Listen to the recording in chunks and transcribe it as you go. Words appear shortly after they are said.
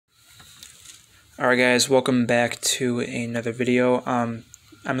Alright guys, welcome back to another video.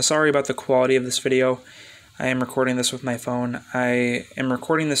 I'm sorry about the quality of this video. I am recording this with my phone. I am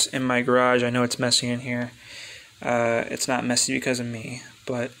recording this in my garage. I know it's messy in here. It's not messy because of me,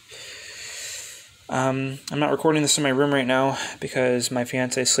 but I'm not recording this in my room right now because my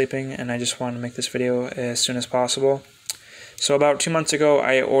fiance is sleeping and I just wanted to make this video as soon as possible. So about 2 months ago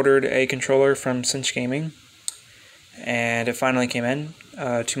I ordered a controller from Cinch Gaming and it finally came in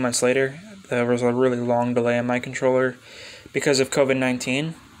 2 months later. There was a really long delay on my controller because of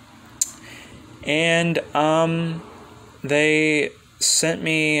COVID-19. And they sent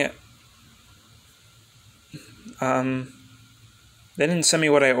me they didn't send me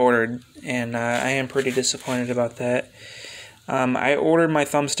what I ordered, and I am pretty disappointed about that. I ordered my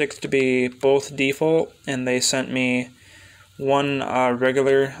thumbsticks to be both default, and they sent me one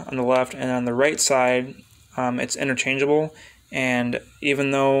regular on the left, and on the right side it's interchangeable. And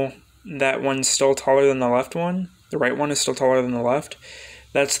even though that one's still taller than the left one, the right one is still taller than the left,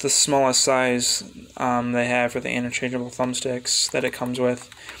 that's the smallest size they have for the interchangeable thumbsticks that it comes with.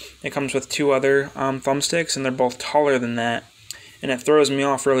 It comes with two other thumbsticks, and they're both taller than that, and it throws me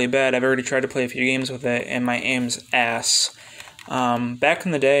off really bad. I've already tried to play a few games with it, and my aim's ass. Back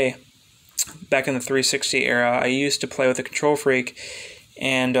in the day, back in the 360 era, I used to play with a Control Freak,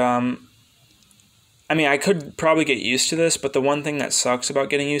 and I mean, I could probably get used to this, but the one thing that sucks about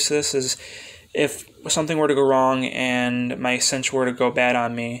getting used to this is if something were to go wrong and my Cinch were to go bad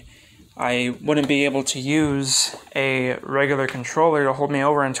on me, I wouldn't be able to use a regular controller to hold me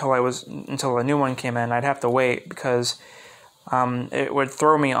over until a new one came in. I'd have to wait because it would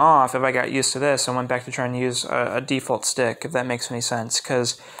throw me off if I got used to this and went back to trying to use a default stick, if that makes any sense.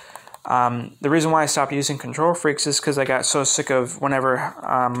 Because the reason why I stopped using Control Freaks is because I got so sick of whenever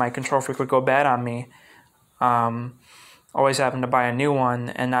my Control Freak would go bad on me, always having to buy a new one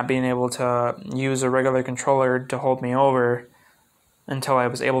and not being able to use a regular controller to hold me over until I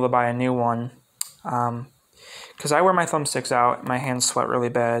was able to buy a new one. Because I wear my thumbsticks out, my hands sweat really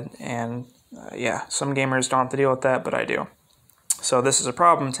bad, and yeah, some gamers don't have to deal with that, but I do. So this is a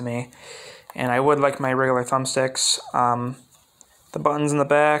problem to me, and I would like my regular thumbsticks. The buttons in the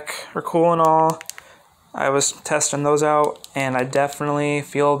back are cool and all. I was testing those out, and I definitely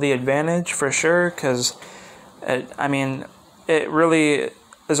feel the advantage for sure, because I mean, it really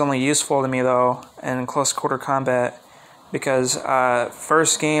is only useful to me though in close quarter combat, because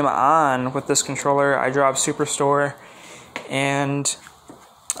first game on with this controller, I dropped Superstore, and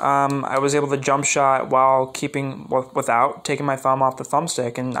I was able to jump shot while without taking my thumb off the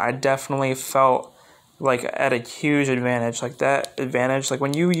thumbstick, and I definitely felt like at a huge advantage. Like that advantage, like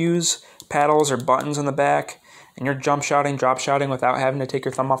when you use paddles or buttons in the back and you're jump shotting, drop shotting without having to take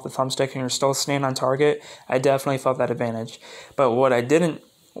your thumb off the thumbstick and you're still staying on target, I definitely felt that advantage. But what I didn't,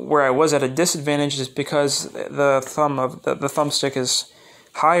 where I was at a disadvantage, is because the thumbstick is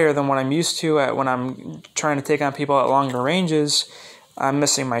higher than what I'm used to when I'm trying to take on people at longer ranges. I'm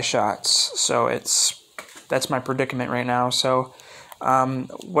missing my shots, so that's my predicament right now. So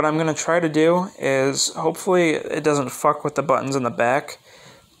what I'm going to try to do is, hopefully it doesn't fuck with the buttons in the back,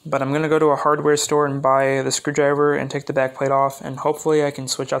 but I'm going to go to a hardware store and buy the screwdriver and take the back plate off, and hopefully I can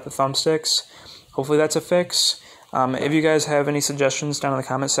switch out the thumbsticks. Hopefully that's a fix. If you guys have any suggestions down in the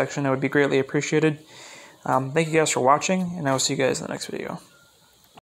comment section, it would be greatly appreciated. Thank you guys for watching, and I will see you guys in the next video.